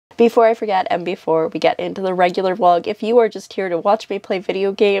Before I forget and before we get into the regular vlog, if you are just here to watch me play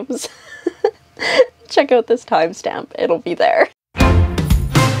video games, check out this timestamp. It'll be there.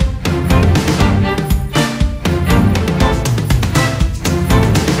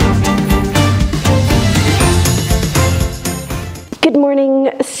 Good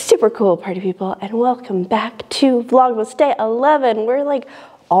morning, super cool party people, and welcome back to Vlogmas Day 11. We're like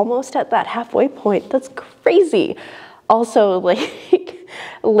almost at that halfway point. That's crazy. Also, like,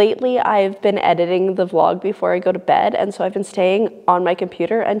 lately I've been editing the vlog before I go to bed, and so I've been staying on my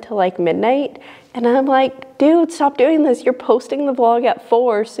computer until like midnight, and I'm like, dude, stop doing this. You're posting the vlog at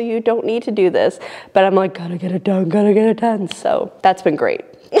 4, so you don't need to do this. But I'm like, gotta get it done. So that's been great.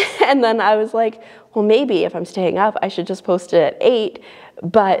 And then I was like, well, maybe if I'm staying up, I should just post it at 8,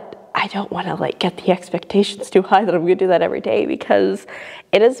 but I don't want to like get the expectations too high that I'm going to do that every day, because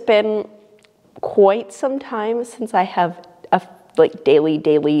it has been quite some time since I have like daily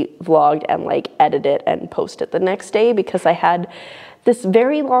vlogged and like edit it and post it the next day, because I had this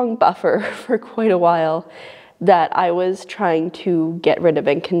very long buffer for quite a while that I was trying to get rid of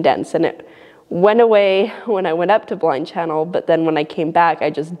and condense, and it went away when I went up to Blind Channel, but then when I came back, I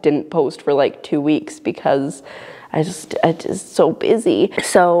just didn't post for like 2 weeks because I just so busy.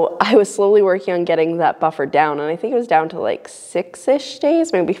 So I was slowly working on getting that buffer down, and I think it was down to like 6-ish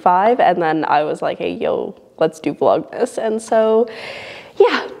days, maybe 5, and then I was like, hey, yo, let's do Vlogmas. And so,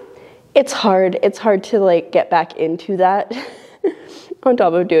 yeah, it's hard to like get back into that on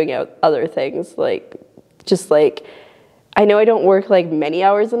top of doing other things, like, just like, I know I don't work like many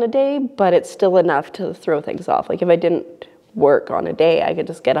hours in a day, but it's still enough to throw things off. Like if I didn't work on a day, I could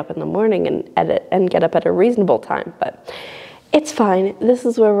just get up in the morning and edit and get up at a reasonable time, but it's fine. This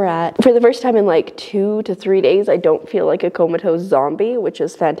is where we're at. For the first time in like 2 to 3 days, I don't feel like a comatose zombie, which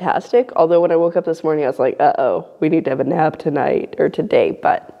is fantastic. Although when I woke up this morning, I was like, uh-oh, we need to have a nap tonight or today,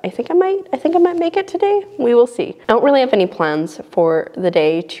 but I think I might make it today. We will see. I don't really have any plans for the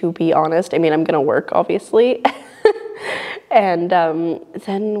day, to be honest. I mean, I'm gonna work, obviously. And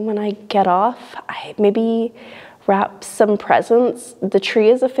then when I get off, I maybe wrap some presents. The tree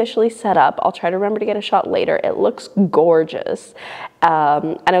is officially set up. I'll try to remember to get a shot later. It looks gorgeous.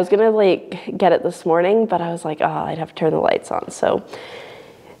 And I was gonna like get it this morning, but I was like, oh, I'd have to turn the lights on. So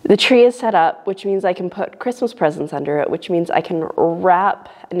the tree is set up, which means I can put Christmas presents under it, which means I can wrap,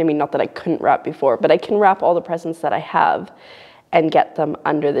 and I mean, not that I couldn't wrap before, but I can wrap all the presents that I have and get them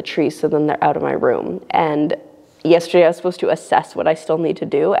under the tree, so then they're out of my room. And yesterday I was supposed to assess what I still need to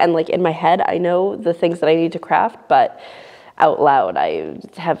do, and like in my head I know the things that I need to craft, but out loud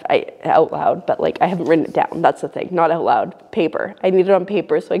but like I haven't written it down. That's the thing, not out loud. Paper. I need it on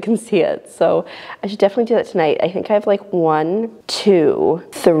paper so I can see it. So I should definitely do that tonight. I think I have like 1, 2,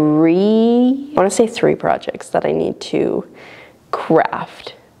 3, I want to say 3 projects that I need to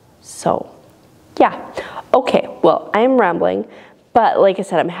craft. So yeah, okay, well, I am rambling. But like I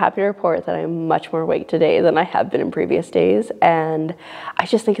said, I'm happy to report that I'm much more awake today than I have been in previous days, and I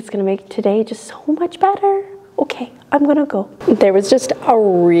just think it's gonna make today just so much better. Okay, I'm gonna go. There was just a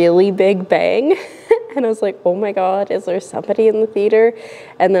really big bang, and I was like, oh my God, is there somebody in the theater?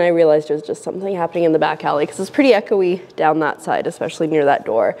 And then I realized there was just something happening in the back alley, because it's pretty echoey down that side, especially near that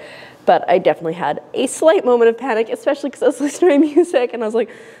door. But I definitely had a slight moment of panic, especially because I was listening to my music, and I was like,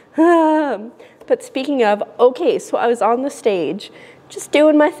 ah. But speaking of, okay, so I was on the stage just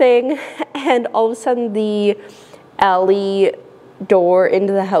doing my thing, and all of a sudden the alley door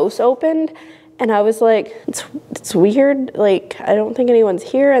into the house opened, and I was like, it's weird, like I don't think anyone's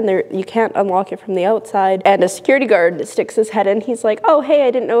here, and you can't unlock it from the outside. And a security guard sticks his head in. He's like, oh, hey,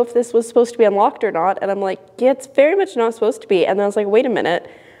 I didn't know if this was supposed to be unlocked or not. And I'm like, yeah, it's very much not supposed to be. And then I was like, wait a minute,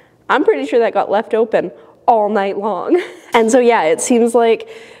 I'm pretty sure that got left open all night long. And so yeah, it seems like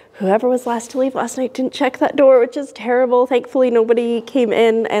whoever was last to leave last night didn't check that door, which is terrible. Thankfully, nobody came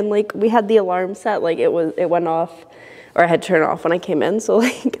in, and like we had the alarm set, like it went off, or I had to turn it off when I came in, so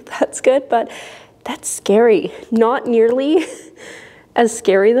like that's good, but that's scary. Not nearly as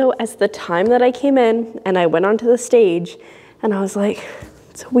scary though as the time that I came in and I went onto the stage, and I was like,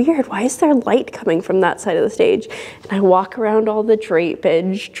 it's weird, why is there light coming from that side of the stage? And I walk around all the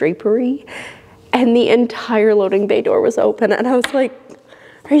drapery, and the entire loading bay door was open, and I was like,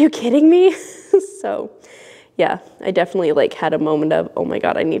 are you kidding me? So yeah, I definitely like had a moment of, oh my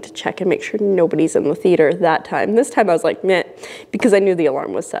God, I need to check and make sure nobody's in the theater that time. This time I was like, meh, because I knew the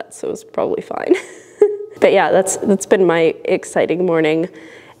alarm was set, so it was probably fine. But yeah, that's been my exciting morning.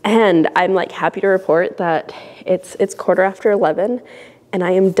 And I'm like happy to report that it's 11:15, and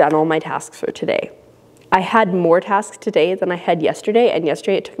I am done all my tasks for today. I had more tasks today than I had yesterday, and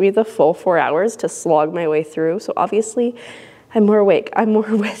yesterday it took me the full 4 hours to slog my way through. So obviously I'm more awake. I'm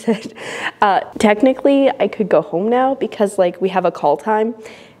more with it. Technically, I could go home now because like we have a call time,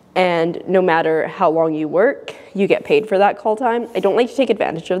 and no matter how long you work, you get paid for that call time. I don't like to take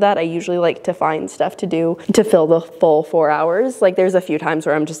advantage of that. I usually like to find stuff to do to fill the full 4 hours. Like there's a few times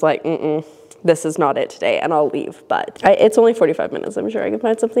where I'm just like, this is not it today, and I'll leave. But it's only 45 minutes. I'm sure I can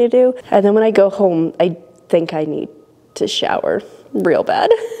find something to do. And then when I go home, I think I need to shower real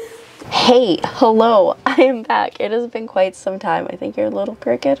bad. Hey, hello, I am back. It has been quite some time. I think you're a little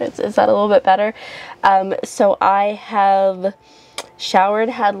cricket. Is that a little bit better? So I have showered,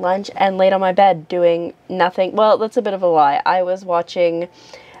 had lunch, and laid on my bed doing nothing. Well, that's a bit of a lie. I was watching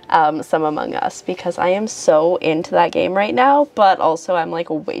some Among Us because I am so into that game right now, but also I'm like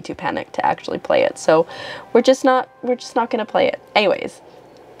way too panicked to actually play it. So we're just not gonna play it. Anyways,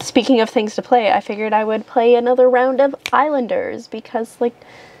 speaking of things to play, I figured I would play another round of Islanders because like,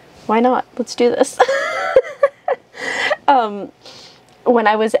 why not? Let's do this. When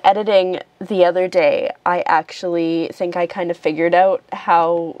I was editing the other day, I actually think I kind of figured out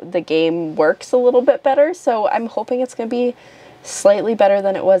how the game works a little bit better, so I'm hoping it's going to be slightly better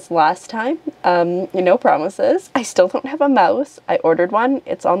than it was last time. No promises. I still don't have a mouse. I ordered one.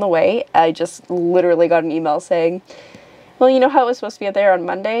 It's on the way. I just literally got an email saying, well, you know how it was supposed to be there on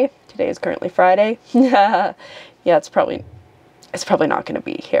Monday? Today is currently Friday. Yeah, it's probably not going to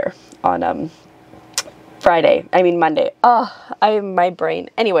be here on Friday. I mean Monday. Oh, my brain.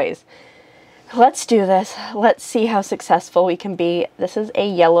 Anyways, let's do this. Let's see how successful we can be. This is a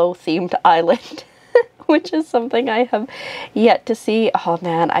yellow themed island, which is something I have yet to see. Oh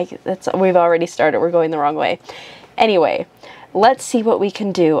man, we've already started. We're going the wrong way. Anyway, let's see what we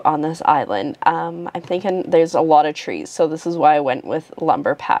can do on this island. I'm thinking there's a lot of trees, so this is why I went with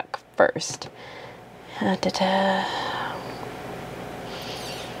lumber pack first. I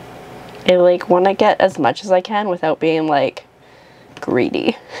like want to get as much as I can without being like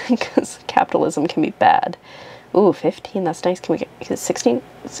greedy because capitalism can be bad. Ooh, 15, that's nice. Can we get 16?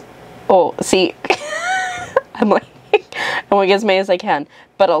 Oh, see, I'm like, I want to get as many as I can,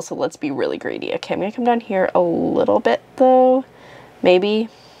 but also let's be really greedy. Okay, I'm gonna come down here a little bit though, maybe.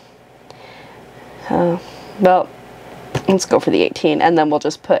 Well, let's go for the 18, and then we'll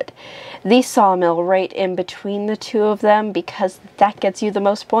just put the sawmill right in between the two of them because that gets you the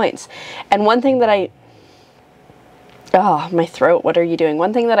most points. And one thing that oh, my throat, what are you doing?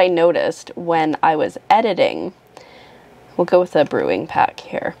 One thing that I noticed when I was editing, we'll go with a brewing pack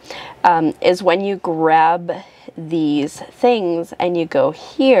here, is when you grab these things and you go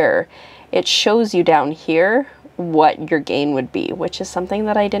here, it shows you down here what your gain would be, which is something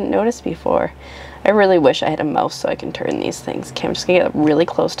that I didn't notice before. I really wish I had a mouse so I can turn these things. Okay, I'm just gonna get really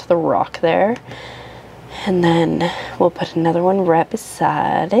close to the rock there. And then we'll put another one right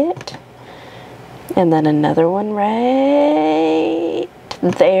beside it. And then another one right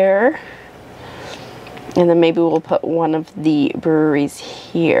there. And then maybe we'll put one of the breweries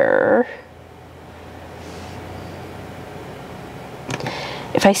here.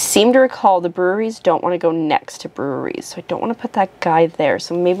 If I seem to recall, the breweries don't want to go next to breweries, so I don't want to put that guy there.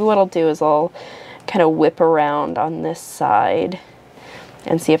 So maybe what I'll do is I'll kind of whip around on this side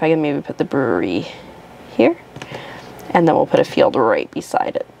and see if I can maybe put the brewery here. And then we'll put a field right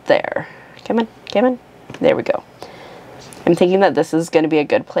beside it there. Come on, come on. There we go. I'm thinking that this is going to be a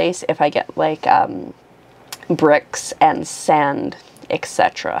good place if I get like bricks and sand,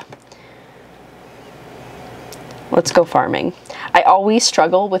 etc. Let's go farming. I always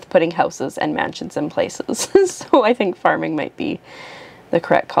struggle with putting houses and mansions in places, so I think farming might be the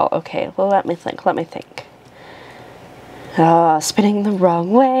correct call. Okay, well, let me think, let me think. Spinning the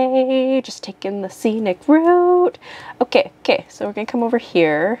wrong way, just taking the scenic route. Okay, so we're gonna come over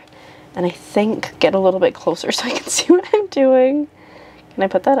here, and I think get a little bit closer so I can see what I'm doing. Can I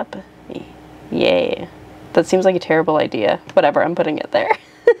put that up? Yeah. That seems like a terrible idea. Whatever, I'm putting it there.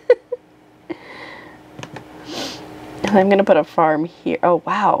 And I'm gonna put a farm here. Oh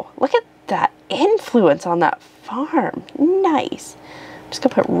wow, look at that influence on that farm. Nice. I'm just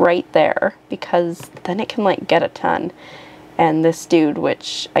gonna put right there because then it can like get a ton. And this dude,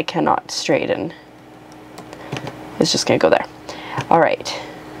 which I cannot straighten, is just gonna go there. All right.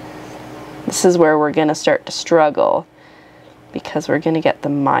 This is where we're gonna start to struggle because we're gonna get the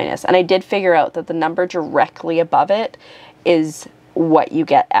minus. And I did figure out that the number directly above it is what you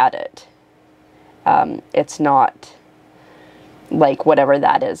get at it. It's not like whatever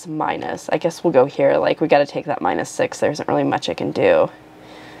that is minus. I guess we'll go here. Like we got to take that -6. There isn't really much I can do.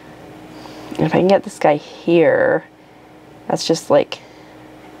 And if I can get this guy here, that's just like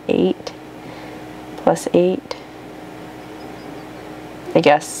 8 plus 8. I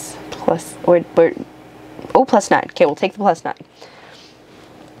guess plus, or Oh, +9. Okay, we'll take the +9.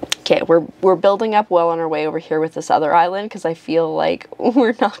 Okay, we're building up well on our way over here with this other island because I feel like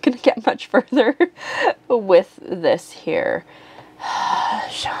we're not going to get much further with this here.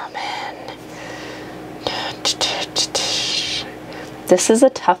 Shaman. This is a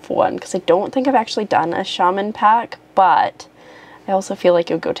tough one because I don't think I've actually done a shaman pack, but I also feel like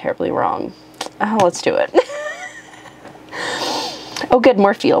it would go terribly wrong. Oh, let's do it. Oh, good,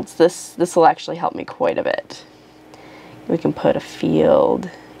 more fields. This will actually help me quite a bit. We can put a field.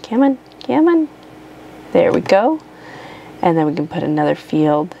 Come on, come on. There we go. And then we can put another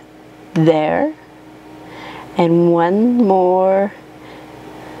field there. And one more.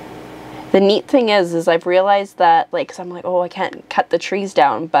 The neat thing is I've realized that, like, 'cause I'm like, oh, I can't cut the trees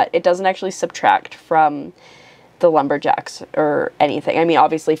down, but it doesn't actually subtract from the lumberjacks or anything. I mean,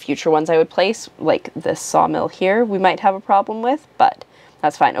 obviously future ones I would place, like this sawmill here, we might have a problem with, but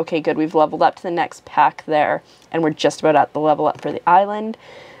that's fine. Okay, good. We've leveled up to the next pack there, and we're just about at the level up for the island,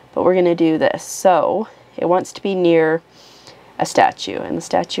 but we're going to do this. So it wants to be near a statue, and the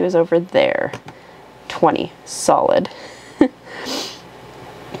statue is over there. 20 solid.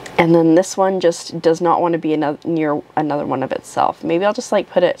 And then this one just does not want to be near another one of itself. Maybe I'll just like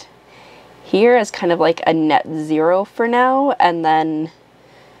put it here as kind of like a net 0 for now, and then,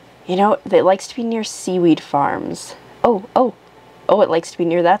 you know, it likes to be near seaweed farms. Oh, it likes to be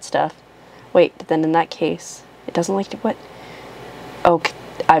near that stuff. Wait, then in that case, it doesn't like to, what? Oh,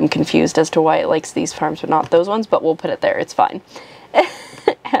 I'm confused as to why it likes these farms but not those ones, but we'll put it there, it's fine.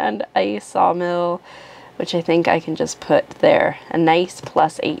 And a sawmill, which I think I can just put there. A nice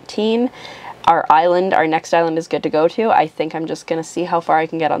 +18. Our island, our next island is good to go to. I think I'm just going to see how far I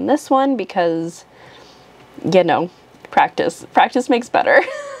can get on this one because, you know, practice. Practice makes better.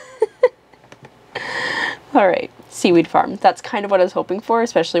 All right, seaweed farm. That's kind of what I was hoping for,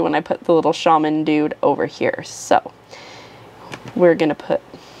 especially when I put the little shaman dude over here. So we're going to put,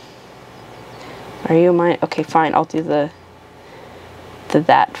 are you mine? Okay, fine. I'll do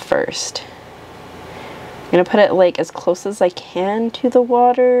that first. I'm going to put it like as close as I can to the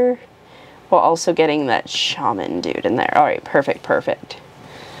water, while also getting that shaman dude in there. All right, perfect, perfect.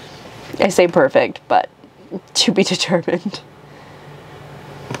 I say perfect, but to be determined.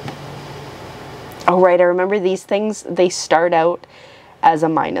 Oh, right, I remember these things, they start out as a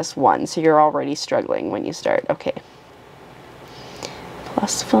 -1, so you're already struggling when you start. Okay.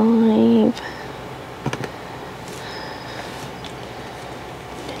 +5.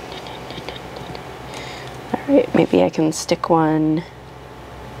 All right, maybe I can stick one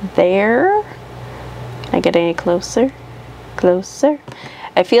there. Can I get any closer? Closer.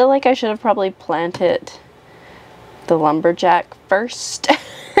 I feel like I should have probably planted the lumberjack first.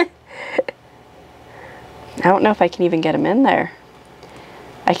 I don't know if I can even get him in there.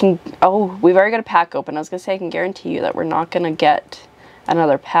 I can, oh, we've already got a pack open. I was gonna say I can guarantee you that we're not gonna get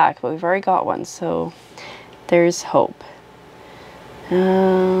another pack, but we've already got one, so there's hope.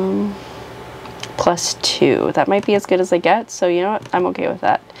 +2. That might be as good as I get, so you know what? I'm okay with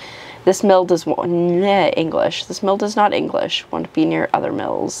that. This mill does English. This mill does not English. Want to be near other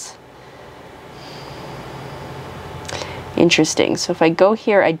mills. Interesting. So if I go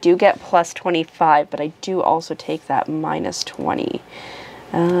here, I do get +25, but I do also take that -20.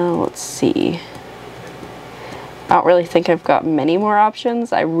 Let's see. I don't really think I've got many more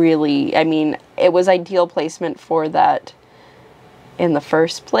options. I mean, it was ideal placement for that in the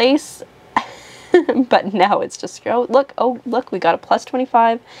first place. But now it's just, oh look, we got a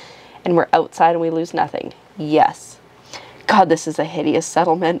 +25 and we're outside and we lose nothing. Yes. God, this is a hideous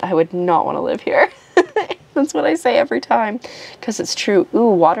settlement. I would not want to live here. That's what I say every time, because it's true.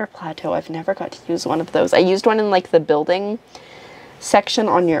 Ooh, water plateau. I've never got to use one of those. I used one in like the building section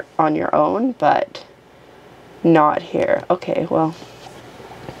on your own, but not here. Okay, well,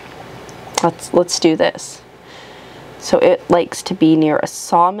 let's do this. So it likes to be near a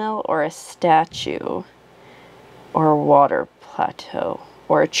sawmill or a statue or a water plateau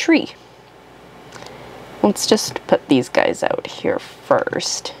or a tree. Let's just put these guys out here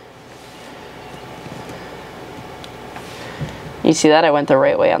first. You see that? I went the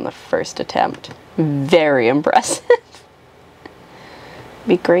right way on the first attempt. Very impressive. It'd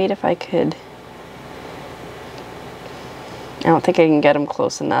be great if I could. I don't think I can get them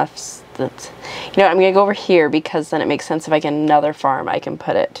close enough. That, you know what, I'm going to go over here because then it makes sense if I get another farm, I can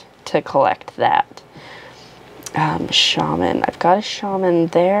put it to collect that. Shaman. I've got a shaman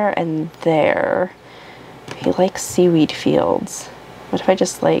there and there. He likes seaweed fields. What if I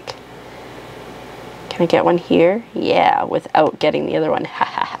just like... Can I get one here? Yeah, without getting the other one. Ha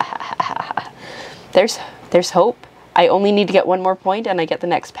ha ha ha ha ha. There's hope. I only need to get one more point and I get the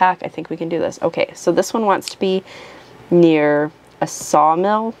next pack. I think we can do this. Okay, so this one wants to be near a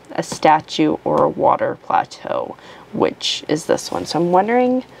sawmill, a statue, or a water plateau, which is this one. So I'm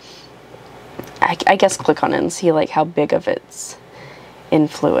wondering, I guess click on it and see like how big of its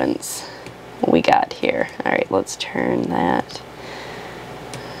influence we got here. All right, let's turn that.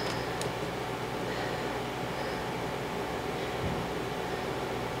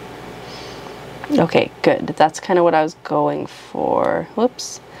 Okay, good. That's kind of what I was going for.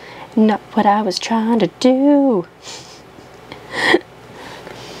 Whoops. Not what I was trying to do.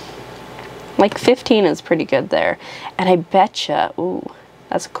 Like 15 is pretty good there. And I betcha, ooh,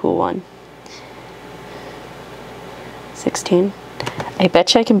 that's a cool one. 16. I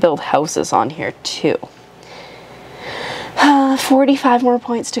betcha I can build houses on here too. 45 more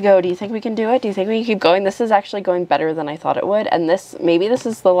points to go. Do you think we can do it? Do you think we can keep going? This is actually going better than I thought it would. And this, maybe this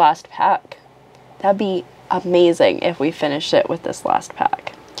is the last pack. That'd be amazing if we finished it with this last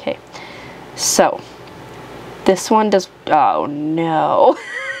pack. Okay, so this one does, oh no.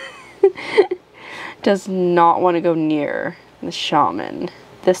 Does not want to go near the shaman.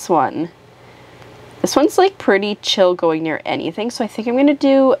 This one's like pretty chill going near anything, so I think I'm gonna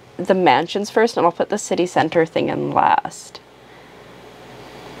do the mansions first and I'll put the city center thing in last.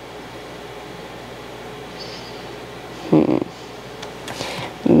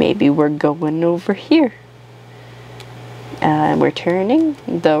 Maybe we're going over here. We're turning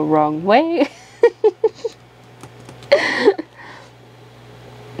the wrong way.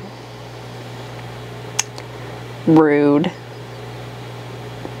 Rude.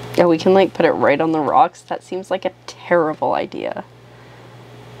 Oh, we can like put it right on the rocks. That seems like a terrible idea.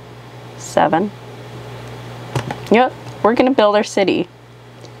 7. Yep, we're gonna build our city.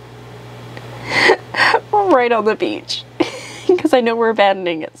 Right on the beach. Because I know we're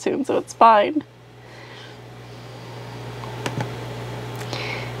abandoning it soon, so it's fine.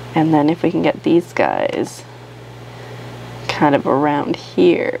 And then if we can get these guys kind of around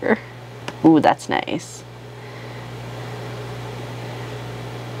here. Ooh, that's nice.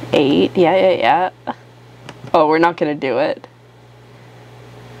 8, yeah. Oh, we're not gonna do it.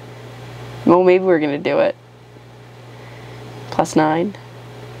 Well, maybe we're gonna do it. +9.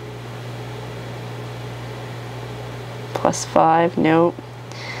 +5, nope.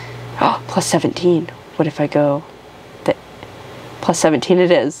 Oh, +17. What if I go? +17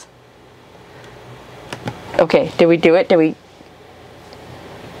 it is. Okay, did we do it? Did we?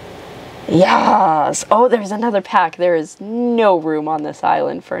 Yes! Oh, there's another pack. There is no room on this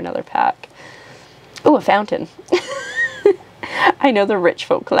island for another pack. Ooh, a fountain. I know the rich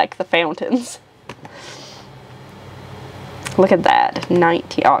folk like the fountains. Look at that.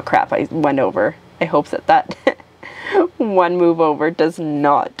 19. Oh, crap. I went over. I hope that one move over does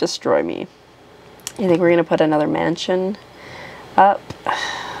not destroy me. I think we're going to put another mansion up.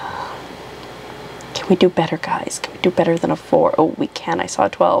 Can we do better, guys? Can we do better than a 4? Oh, we can. I saw a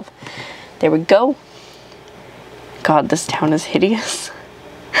 12. There we go. God, this town is hideous.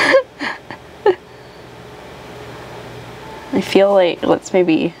 I feel like, let's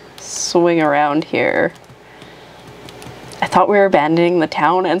maybe swing around here. I thought we were abandoning the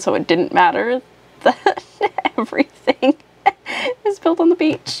town, and so it didn't matter that everything is built on the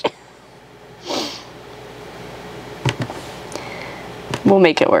beach. We'll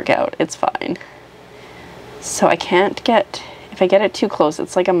make it work out. It's fine. So I can't get, if I get it too close,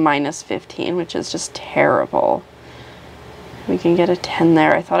 it's like a -15, which is just terrible. We can get a 10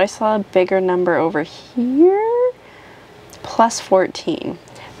 there. I thought I saw a bigger number over here. +14.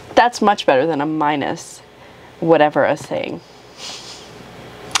 That's much better than a minus whatever I was saying.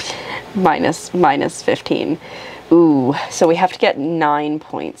 Minus 15. Ooh, so we have to get 9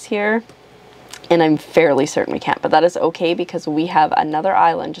 points here. And I'm fairly certain we can't, but that is okay because we have another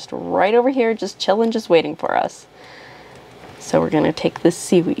island just right over here, just chilling, just waiting for us. So we're gonna take this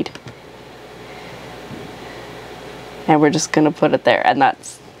seaweed. And we're just gonna put it there, and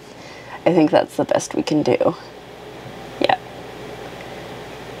that's, I think that's the best we can do. Yeah.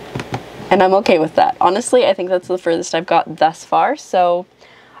 And I'm okay with that. Honestly, I think that's the furthest I've got thus far, so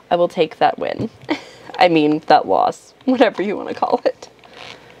I will take that win. I mean, that loss, whatever you want to call it.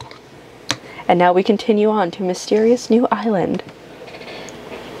 And now we continue on to Mysterious New Island.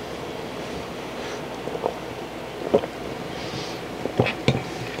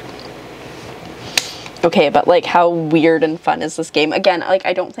 Okay, but like how weird and fun is this game? Again, like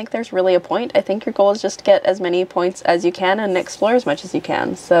I don't think there's really a point. I think your goal is just to get as many points as you can and explore as much as you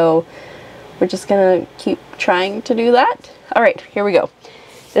can. So we're just gonna keep trying to do that. All right, here we go.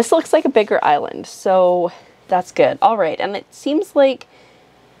 This looks like a bigger island, so that's good. All right, and it seems like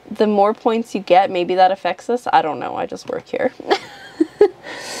the more points you get, maybe that affects this. I don't know. I just work here.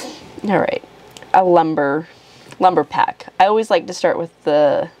 All right. A lumber pack. I always like to start with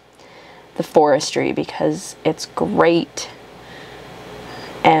the forestry because it's great.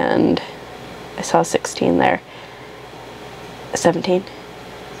 And I saw 16 there. 17.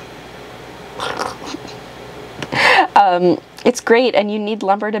 It's great, and you need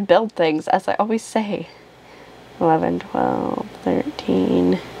lumber to build things, as I always say. 11, 12,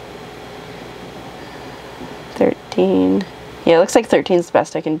 13. 13. Yeah, it looks like 13 is the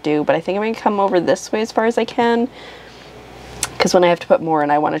best I can do, but I think I'm going to come over this way as far as I can. Because when I have to put more in,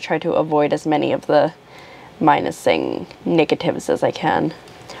 I want to try to avoid as many of the minusing negatives as I can.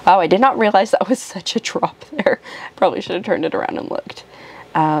 Oh, I did not realize that was such a drop there. Probably should have turned it around and looked.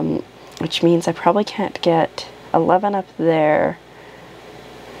 Which means I probably can't get 11 up there.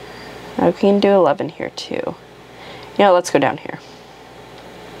 I can do 11 here too. You know, let's go down here.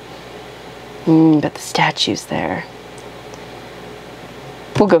 But the statue's there.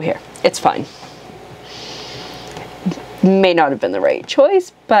 We'll go here. It's fine. May not have been the right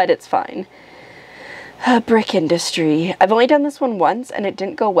choice, but it's fine. Brick industry. I've only done this one once and it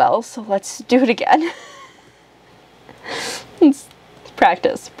didn't go well, so let's do it again. It's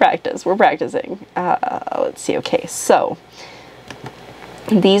practice. We're practicing. Let's see. Okay, so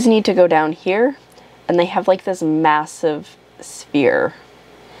these need to go down here, and they have like this massive sphere.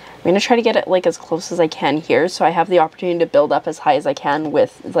 I'm going to try to get it like as close as I can here, so I have the opportunity to build up as high as I can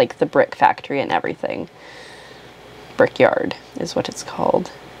with like the brick factory and everything. Brickyard is what it's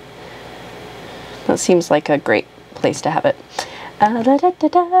called. That seems like a great place to have it.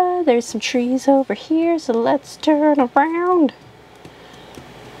 There's some trees over here, so let's turn around.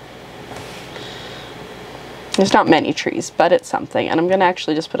 There's not many trees, but it's something. And I'm going to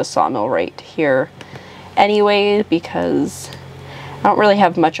actually just put a sawmill right here anyway, because I don't really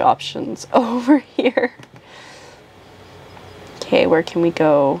have much options over here. Okay, where can we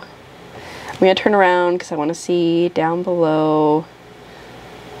go? I'm going to turn around because I want to see down below.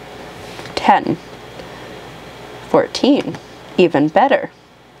 10. 14. Even better.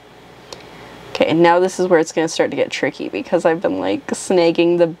 Okay, now this is where it's going to start to get tricky because I've been like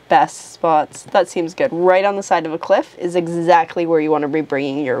snagging the best spots. That seems good. Right on the side of a cliff is exactly where you want to be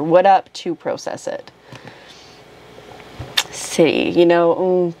bringing your wood up to process it. City, you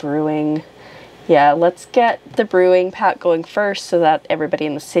know, brewing. Yeah, let's get the brewing pack going first so that everybody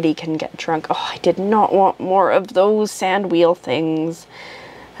in the city can get drunk. Oh, I did not want more of those sand wheel things.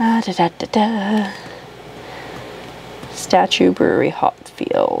 Statue brewery hop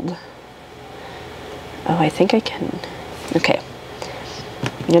field. Oh, I think I can. Okay.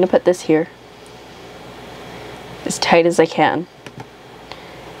 I'm going to put this here as tight as I can.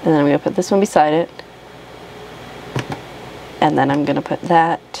 And then I'm going to put this one beside it. And then I'm going to put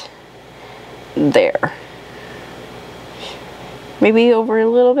that there. Maybe over a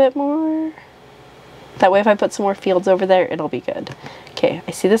little bit more. That way if I put some more fields over there, it'll be good. Okay,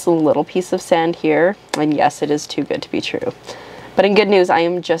 I see this little piece of sand here, and yes, it is too good to be true. But in good news, I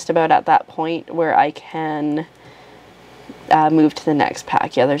am just about at that point where I can move to the next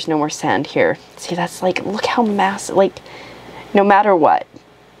pack. Yeah, there's no more sand here. See, that's like, look how massive, like, no matter what,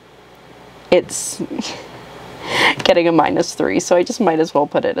 it's getting a -3, so I just might as well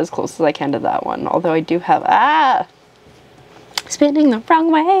put it as close as I can to that one. Although I do have, spinning the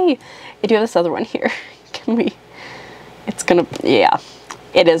wrong way. I do have this other one here. Can we, it's gonna, yeah,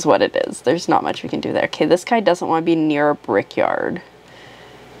 it is what it is. There's not much we can do there. Okay, this guy doesn't want to be near a brickyard,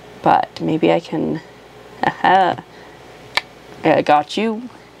 but maybe I can, I got you.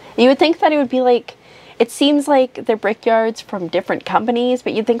 You would think that it would be like, it seems like they're brickyards from different companies,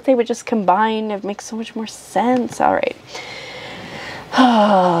 but you'd think they would just combine. It makes so much more sense. All right.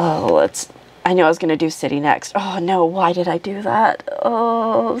 Oh, I knew I was going to do city next. Oh no, why did I do that?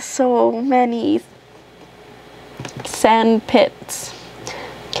 Oh, so many sand pits.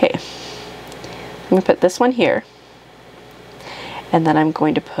 Okay. I'm going to put this one here. And then I'm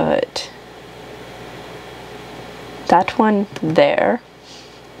going to put that one there.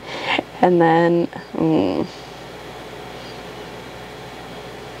 And then, and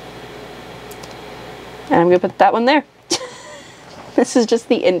I'm going to put that one there. This is just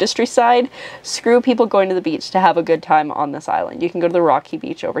the industry side. Screw people going to the beach to have a good time on this island. You can go to the rocky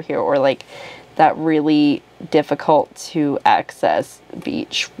beach over here, or like that really difficult to access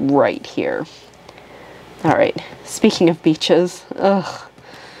beach right here. All right, speaking of beaches, ugh.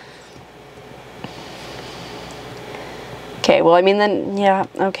 Okay, well, I mean, then, yeah,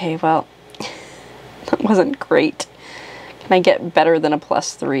 okay, well, that wasn't great. Can I get better than a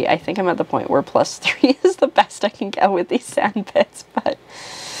 +3? I think I'm at the point where +3 is the best I can get with these sand pits, but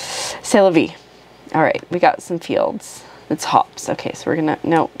c'est la vie. All right, we got some fields. It's hops. Okay, so we're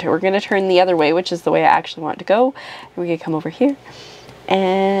gonna turn the other way, which is the way I actually want to go. And we're gonna come over here.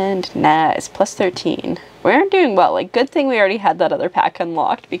 And nice, +13. We aren't doing well. Like, good thing we already had that other pack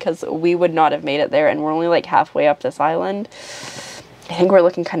unlocked, because we would not have made it there, and we're only like halfway up this island. I think we're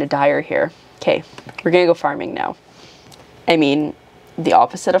looking kind of dire here. Okay, we're gonna go farming now. I mean, the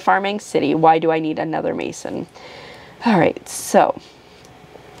opposite of farming, city. Why do I need another mason? All right, so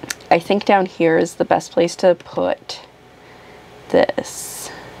I think down here is the best place to put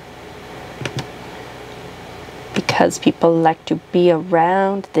this, because people like to be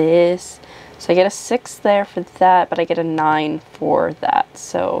around this. So I get a 6 there for that, but I get a 9 for that.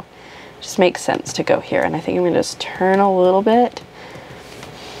 So it just makes sense to go here. And I think I'm gonna just turn a little bit.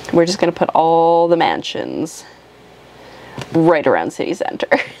 We're just gonna put all the mansions right around city center.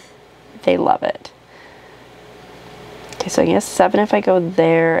 They love it. Okay, so I guess 7 if I go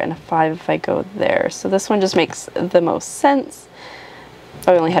there, and a 5 if I go there. So this one just makes the most sense.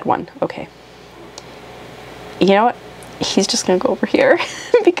 Oh, I only had 1. Okay. You know what? He's just gonna go over here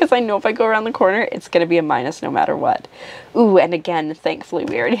because I know if I go around the corner, it's gonna be a minus no matter what. Ooh, and again, thankfully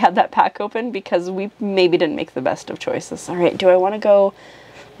we already had that pack open, because we maybe didn't make the best of choices. All right, do I want to go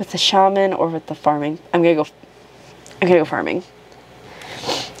with the shaman or with the farming? I'm gonna go farming.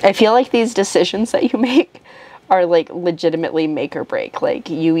 I feel like these decisions that you make are like legitimately make or break.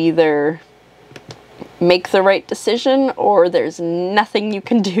 Like, you either make the right decision or there's nothing you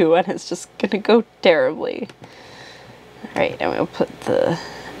can do and it's just gonna go terribly. All right, and we'll put the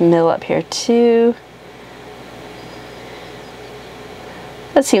mill up here too.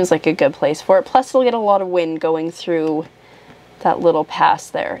 That seems like a good place for it. Plus we'll get a lot of wind going through that little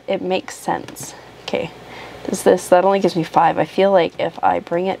pass there. It makes sense. Okay, that only gives me 5. I feel like if I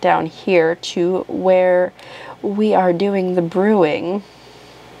bring it down here to where we are doing the brewing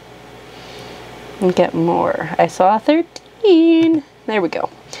and get more. I saw a 13. There we go.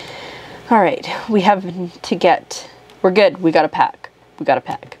 All right, we have to get, we're good. We got a pack. We got a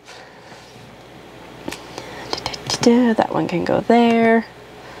pack. That one can go there.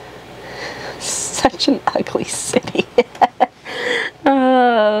 Such an ugly city.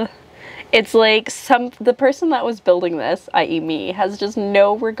 It's like the person that was building this, i.e. me, has just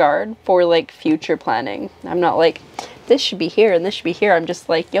no regard for like future planning. I'm not like, this should be here and this should be here. I'm just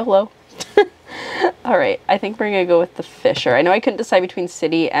like, YOLO. All right, I think we're gonna go with the fisher. I know I couldn't decide between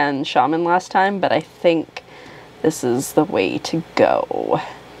city and shaman last time, but I think this is the way to go.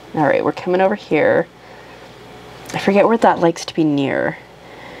 All right, we're coming over here. I forget where that likes to be near.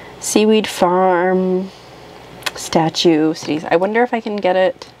 Seaweed farm, statue, cities. I wonder if I can get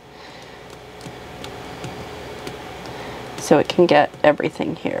it so it can get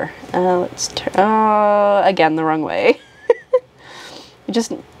everything here. Let's turn, again, the wrong way. It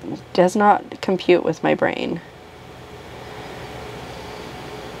just does not compute with my brain.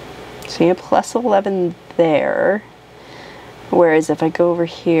 So you have +11 there. Whereas if I go over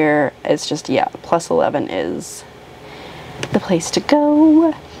here, it's just, yeah, +11 is the place to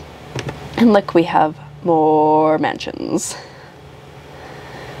go. And look, we have more mansions.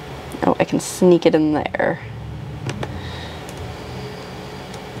 Oh, I can sneak it in there.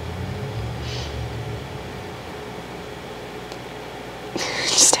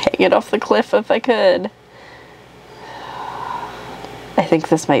 Just hang it off the cliff if I could. I think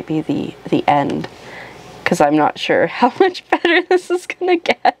this might be the end, because I'm not sure how much better this is gonna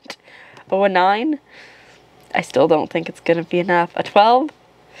get. Oh, a 9? I still don't think it's gonna be enough. A 12?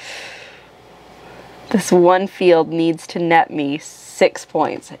 This one field needs to net me 6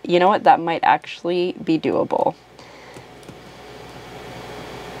 points. You know what? That might actually be doable.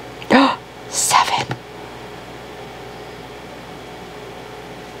 7.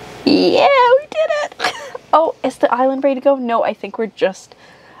 Yeah, we did it. Oh, is the island ready to go? No, I think we're just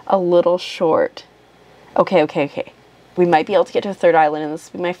a little short. Okay, okay, okay. We might be able to get to a 3rd island, and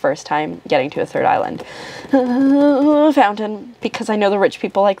this will be my first time getting to a 3rd island. Fountain, because I know the rich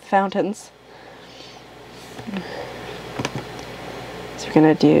people like the fountains. So we're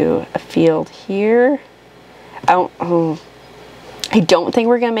gonna do a field here. I don't think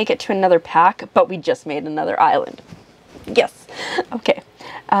we're gonna make it to another pack, but we just made another island. Yes. Okay.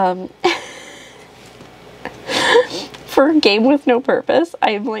 For a game with no purpose,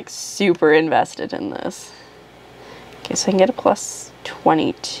 I'm like super invested in this. Okay, so I can get a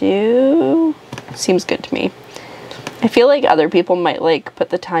 +22. Seems good to me. I feel like other people might like put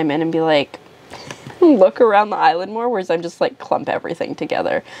the time in and be like, look around the island more, whereas I'm just like clump everything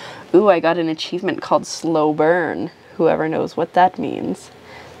together. Ooh, I got an achievement called Slow Burn. whoever knows what that means.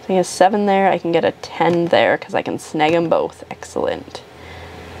 So I get a 7 there, I can get a 10 there because I can snag them both. Excellent.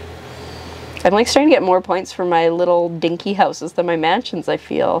 I'm like starting to get more points for my little dinky houses than my mansions, I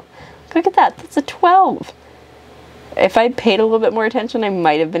feel. Look at that, that's a 12. If I'd paid a little bit more attention, I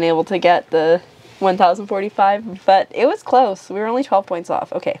might have been able to get the 1045, but it was close. We were only 12 points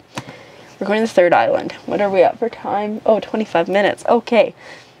off. Okay, we're going to the third island. What are we at for time? Oh, 25 minutes. Okay.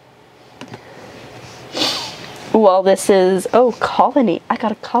 While this is, oh, colony. I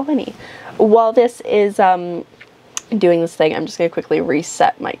got a colony. While this is doing this thing, I'm just going to quickly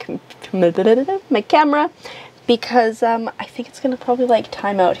reset my camera because I think it's going to probably like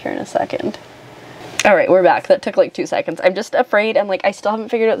time out here in a second. All right, we're back. That took like 2 seconds. I'm just afraid, and like I still haven't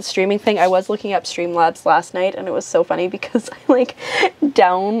figured out the streaming thing. I was looking up Streamlabs last night, and it was so funny because I like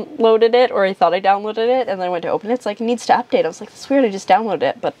downloaded it, or I thought I downloaded it, and then I went to open it. It's like, it needs to update. I was like, that's weird, I just downloaded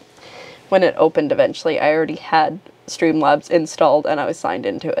it. But when it opened eventually, I already had Streamlabs installed and I was signed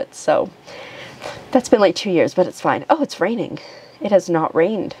into it. So that's been like 2 years, but it's fine. Oh, it's raining. It has not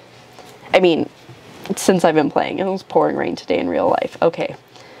rained. I mean, since I've been playing. It was pouring rain today in real life. Okay.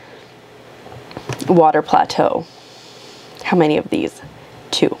 Water plateau. How many of these?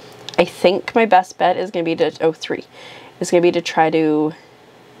 2. I think my best bet is going to be to, oh, 3. Is going to be to try to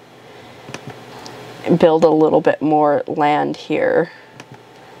build a little bit more land here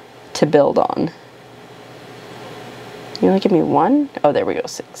to build on. You only give me 1? Oh, there we go.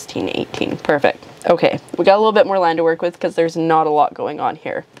 16, 18. Perfect. Okay. We got a little bit more land to work with because there's not a lot going on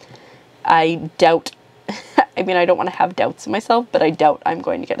here. I doubt, I mean, I don't want to have doubts in myself, but I doubt I'm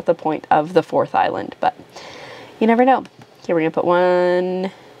going to get to the point of the 4th island, but you never know. Okay, we're going to put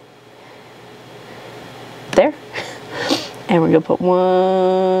 1 there, and we're going to put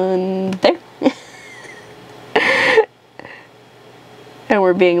 1 there. And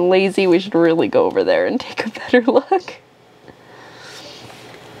we're being lazy. We should really go over there and take a better look.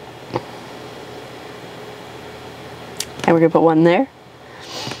 And we're going to put 1 there.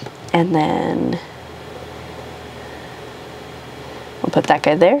 And then we'll put that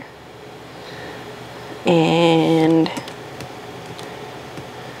guy there. And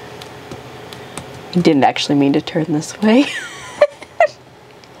I didn't actually mean to turn this way.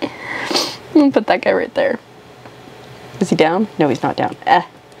 I'll put that guy right there. Is he down? No, he's not down.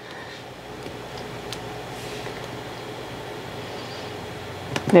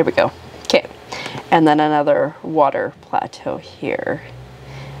 There we go. Okay. And then another water plateau here.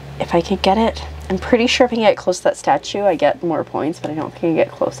 If I could get it, I'm pretty sure if I can get close to that statue, I get more points, but I don't think I can get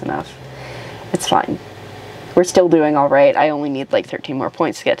close enough. It's fine. We're still doing all right. I only need like 13 more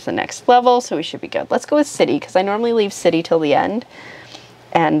points to get to the next level, so we should be good. Let's go with city, because I normally leave city till the end.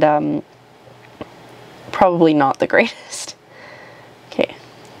 And probably not the greatest. Okay.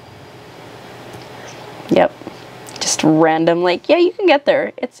 Yep. Just random, like, yeah, you can get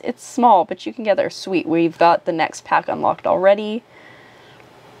there. It's small, but you can get there. Sweet. We've got the next pack unlocked already.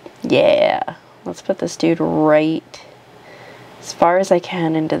 Yeah. Let's put this dude right as far as I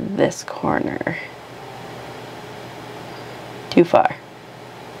can into this corner. Too far.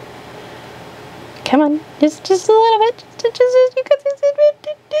 Come on. Just a little bit.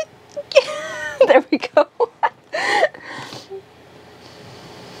 There we go.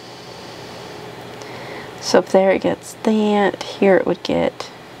 So up there it gets that. Here it would get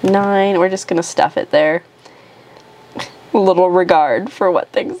 9. We're just gonna stuff it there. Little regard for what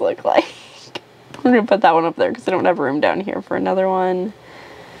things look like. We're gonna put that one up there because I don't have room down here for another one.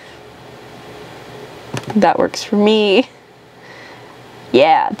 That works for me.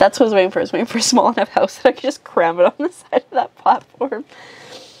 Yeah, that's what I was waiting for. I was waiting for a small enough house that I could just cram it on the side of that platform.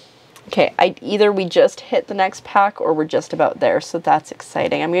 Okay, either we just hit the next pack or we're just about there, so that's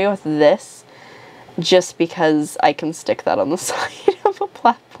exciting. I'm gonna go with this just because I can stick that on the side of a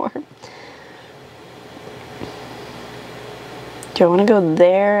platform. Do I want to go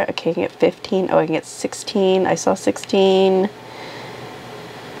there? Okay, I can get 15. Oh, I can get 16. I saw 16.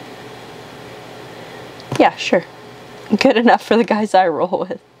 Yeah, sure. Good enough for the guys I roll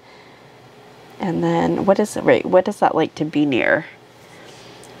with. And then, what is it? Right, what does that like to be near?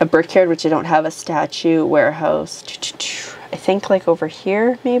 A brickyard, which I don't have, a statue, warehouse. I think like over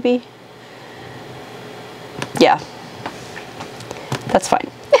here, maybe? Yeah. That's fine.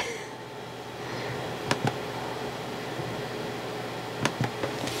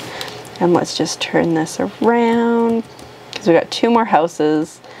 And let's just turn this around because we got 2 more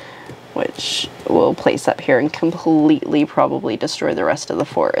houses, which we'll place up here and completely probably destroy the rest of the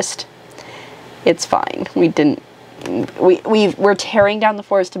forest. It's fine. We're tearing down the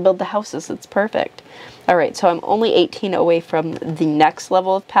forest to build the houses. It's perfect. All right, so I'm only 18 away from the next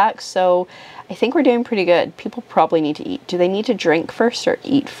level of packs, so I think we're doing pretty good. People probably need to eat. Do they need to drink first or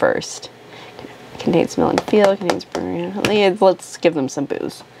eat first? Contains smelling field, contains... Let's give them some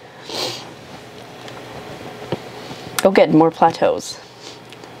booze. Oh good, more plateaus.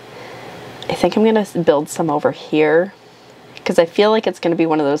 I think I'm gonna build some over here because I feel like it's gonna be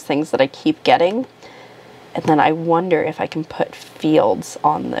one of those things that I keep getting, and then I wonder if I can put fields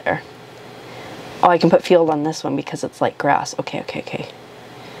on there. Oh, I can put field on this one because it's like grass. Okay.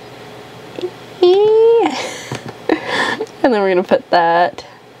 And then we're gonna put that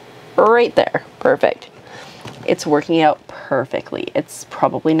right there. Perfect. It's working out perfectly. It's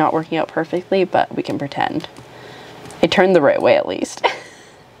probably not working out perfectly, but we can pretend. I turned the right way at least.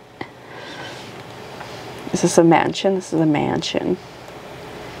 Is this a mansion? This is a mansion.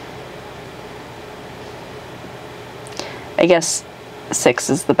 I guess 6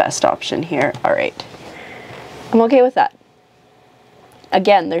 is the best option here. All right. I'm okay with that.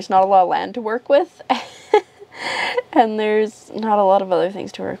 Again, there's not a lot of land to work with. And there's not a lot of other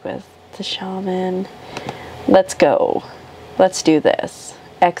things to work with. The shaman. Let's go. Let's do this.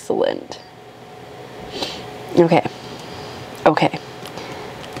 Excellent. Okay. Okay.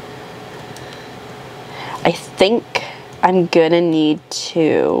 I think I'm gonna need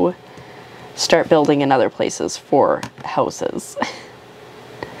to start building in other places for houses.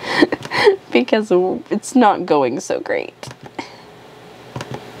 Because it's not going so great.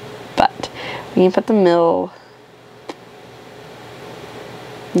 But we can put the mill...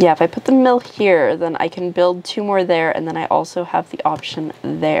 Yeah, if I put the mill here, then I can build 2 more there, and then I also have the option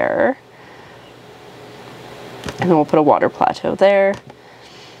there. And then we'll put a water plateau there.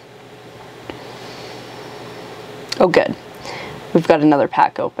 Oh good. We've got another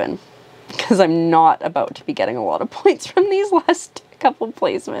pack open. Because I'm not about to be getting a lot of points from these last couple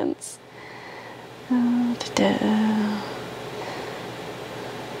placements.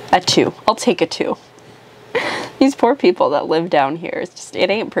 A 2. I'll take a 2. These poor people that live down here, it's just, it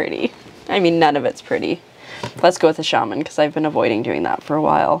ain't pretty. I mean, none of it's pretty. Let's go with the shaman, because I've been avoiding doing that for a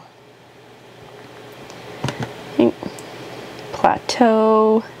while.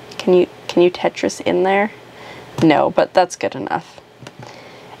 Plateau. Can you Tetris in there? No, but that's good enough.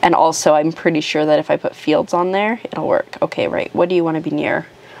 And also, I'm pretty sure that if I put fields on there, it'll work. Okay, right. What do you want to be near?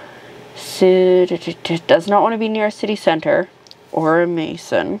 Does not want to be near a city center or a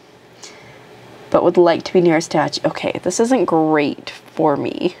mason, but would like to be near a statue. Okay, this isn't great for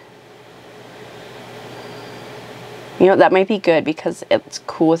me. You know, that might be good because it's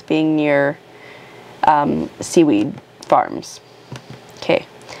cool with being near seaweed farms. Okay,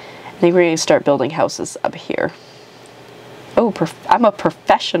 I think we're going to start building houses up here. Oh, I'm a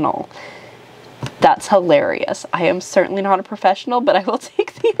professional. That's hilarious. I am certainly not a professional, but I will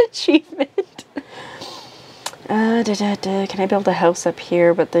take the achievement. Can I build a house up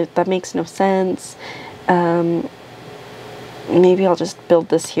here? But that makes no sense. Maybe I'll just build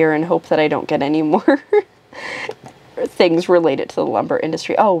this here and hope that I don't get any more things related to the lumber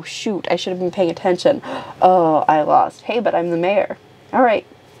industry. Oh, shoot. I should have been paying attention. Oh, I lost. Hey, but I'm the mayor. All right.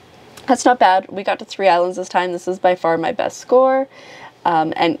 That's not bad. We got to 3 islands this time. This is by far my best score.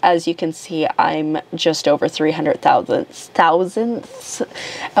 And as you can see, I'm just over 300,000ths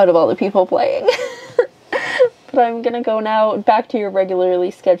out of all the people playing. But I'm gonna go now back to your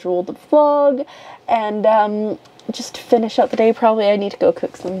regularly scheduled vlog and just finish out the day. Probably I need to go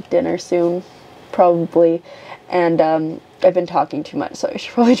cook some dinner soon, probably. And I've been talking too much, so I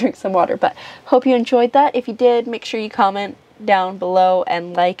should probably drink some water. But hope you enjoyed that. If you did, make sure you comment down below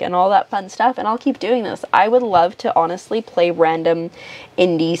and like and all that fun stuff, and I'll keep doing this. I would love to honestly play random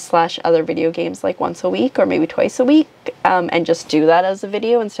indie / other video games like once a week or maybe twice a week, and just do that as a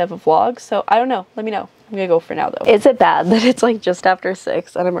video instead of a vlog. So I don't know, let me know. I'm gonna go for now though. Is it bad that it's like just after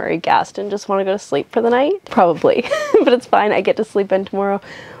 6 and I'm already gassed and just want to go to sleep for the night? Probably. But it's fine, I get to sleep in tomorrow,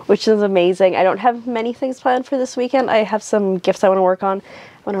 which is amazing. I don't have many things planned for this weekend. I have some gifts I want to work on. I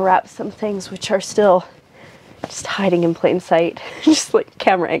want to wrap some things which are still just hiding in plain sight. Just like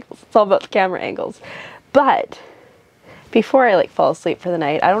camera angles. It's all about the camera angles. But before I like fall asleep for the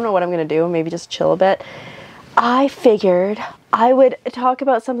night, I don't know what I'm gonna do. Maybe just chill a bit. I figured I would talk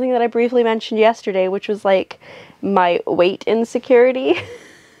about something that I briefly mentioned yesterday, which was like my weight insecurity.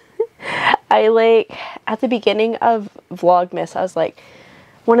 I like at the beginning of Vlogmas, I was like,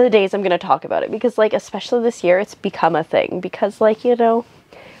 one of the days I'm gonna talk about it, because like especially this year it's become a thing, because like, you know,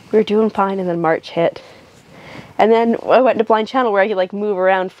 we were doing fine and then March hit. And then I went to Blind Channel where I could like move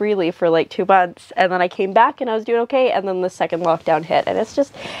around freely for like 2 months. And then I came back and I was doing okay. And then the second lockdown hit and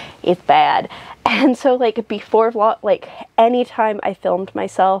it's bad. And so like before like anytime I filmed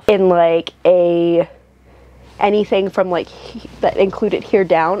myself in like anything from like that included here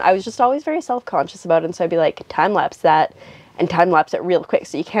down, I was just always very self-conscious about it. And so I'd be like, time lapse that and time lapse it real quick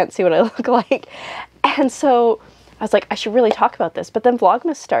so you can't see what I look like. And so I was like, I should really talk about this. But then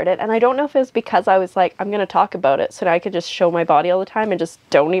Vlogmas started, and I don't know if it was because I was like, I'm going to talk about it so now I could just show my body all the time and just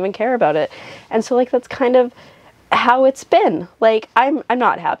don't even care about it. And so like that's kind of how it's been. Like I'm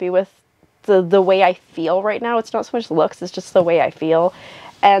not happy with the way I feel right now. It's not so much looks, it's just the way I feel.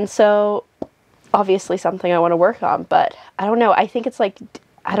 And so obviously something I want to work on, but I don't know. I think it's like,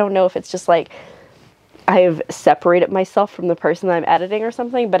 I don't know if it's just like I've separated myself from the person that I'm editing or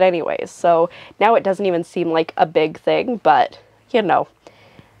something, but anyways, so now it doesn't even seem like a big thing, but you know,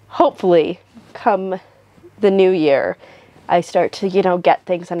 hopefully come the new year, I start to, you know, get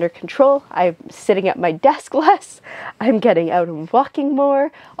things under control. I'm sitting at my desk less. I'm getting out and walking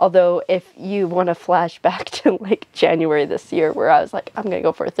more. Although if you want to flash back to like January this year where I was like, I'm going to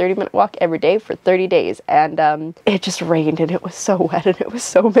go for a 30-minute walk every day for 30 days. And it just rained and it was so wet and it was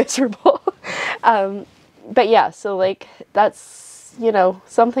so miserable. But yeah, so like that's, you know,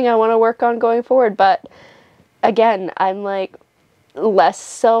 something I want to work on going forward. But again, I'm like less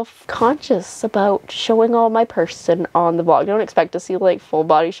self-conscious about showing all my person on the vlog. Don't expect to see like full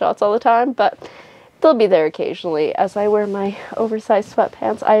body shots all the time, but they'll be there occasionally as I wear my oversized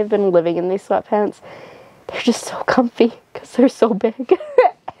sweatpants. I have been living in these sweatpants. They're just so comfy because they're so big.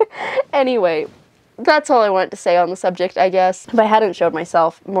 Anyway, that's all I wanted to say on the subject, I guess. If I hadn't showed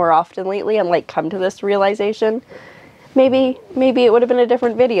myself more often lately and like come to this realization, maybe it would have been a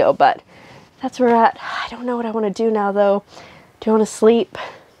different video, but that's where we're at. I don't know what I want to do now though. Do I want to sleep?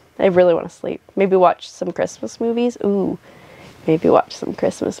 I really want to sleep. Maybe watch some Christmas movies. Ooh, maybe watch some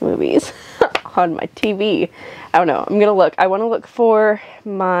Christmas movies on my TV. I don't know. I'm gonna look. I want to look for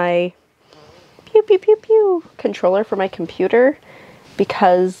my pew pew pew pew controller for my computer,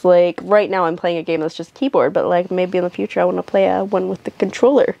 because like right now I'm playing a game that's just keyboard, but like maybe in the future I want to play one with the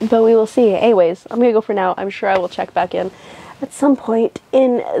controller. But we will see. Anyways, I'm gonna go for now. I'm sure I will check back in at some point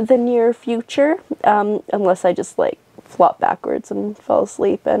in the near future, unless I just like flop backwards and fall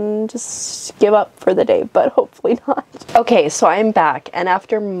asleep and just give up for the day, but hopefully not. Okay, so I'm back, and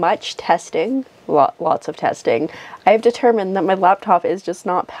after much testing, lots of testing, I have determined that my laptop is just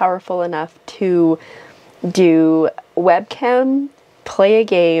not powerful enough to do webcam, play a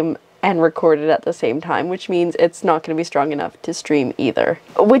game, and record it at the same time, which means it's not going to be strong enough to stream either.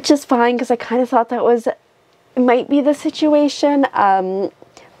 Which is fine, because I kind of thought that might be the situation.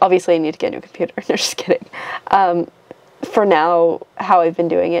 Obviously I need to get a new computer. No, just kidding. For now, how I've been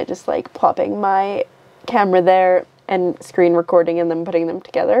doing it, just like plopping my camera there and screen recording and then putting them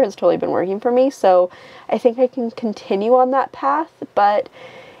together has totally been working for me. So I think I can continue on that path, but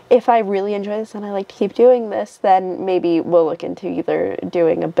if I really enjoy this and I like to keep doing this, then maybe we'll look into either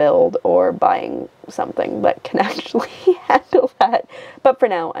doing a build or buying something that can actually handle that. But for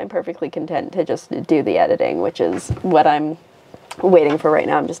now, I'm perfectly content to just do the editing, which is what I'm waiting for right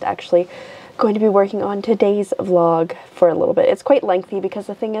now. I'm just actually going to be working on today's vlog for a little bit. It's quite lengthy because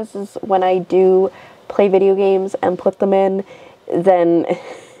the thing is when I do play video games and put them in, then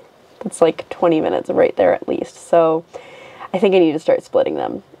it's like 20 minutes right there at least. So I think I need to start splitting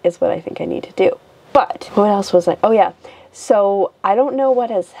them is what I think I need to do. But what else was I? Oh yeah. So I don't know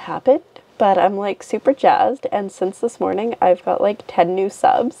what has happened, but I'm like super jazzed. And since this morning, I've got like 10 new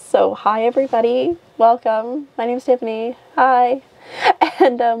subs. So hi everybody, welcome. My name's Tiffany. Hi.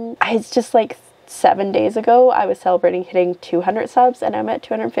 And it's just like 7 days ago I was celebrating hitting 200 subs and I'm at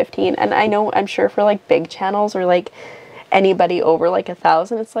 215. And I know, I'm sure for like big channels or like anybody over like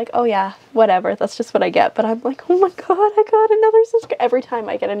 1,000, it's like, oh yeah, whatever, that's just what I get. But I'm like, oh my god, I got another subscriber. Every time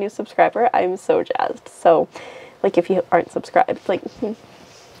I get a new subscriber, I'm so jazzed. So like if you aren't subscribed, like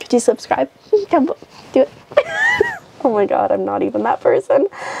could you subscribe? Come do it. Oh my god, I'm not even that person.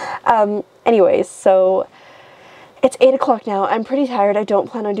 Anyways, so it's 8 o'clock now. I'm pretty tired. I don't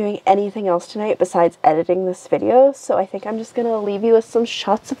plan on doing anything else tonight besides editing this video, so I think I'm just gonna leave you with some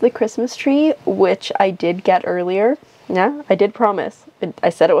shots of the Christmas tree, which I did get earlier. Yeah, I did promise. I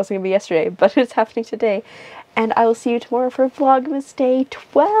said it wasn't gonna be yesterday, but it's happening today. And I will see you tomorrow for Vlogmas Day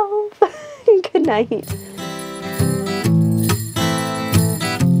 12. Good night.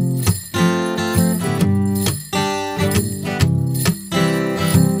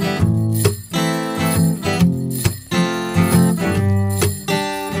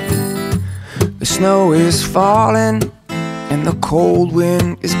 The snow is falling and the cold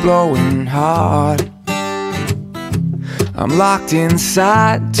wind is blowing hard. I'm locked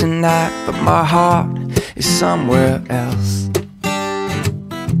inside tonight, but my heart is somewhere else.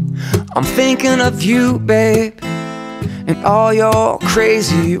 I'm thinking of you, babe, and all your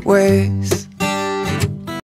crazy ways.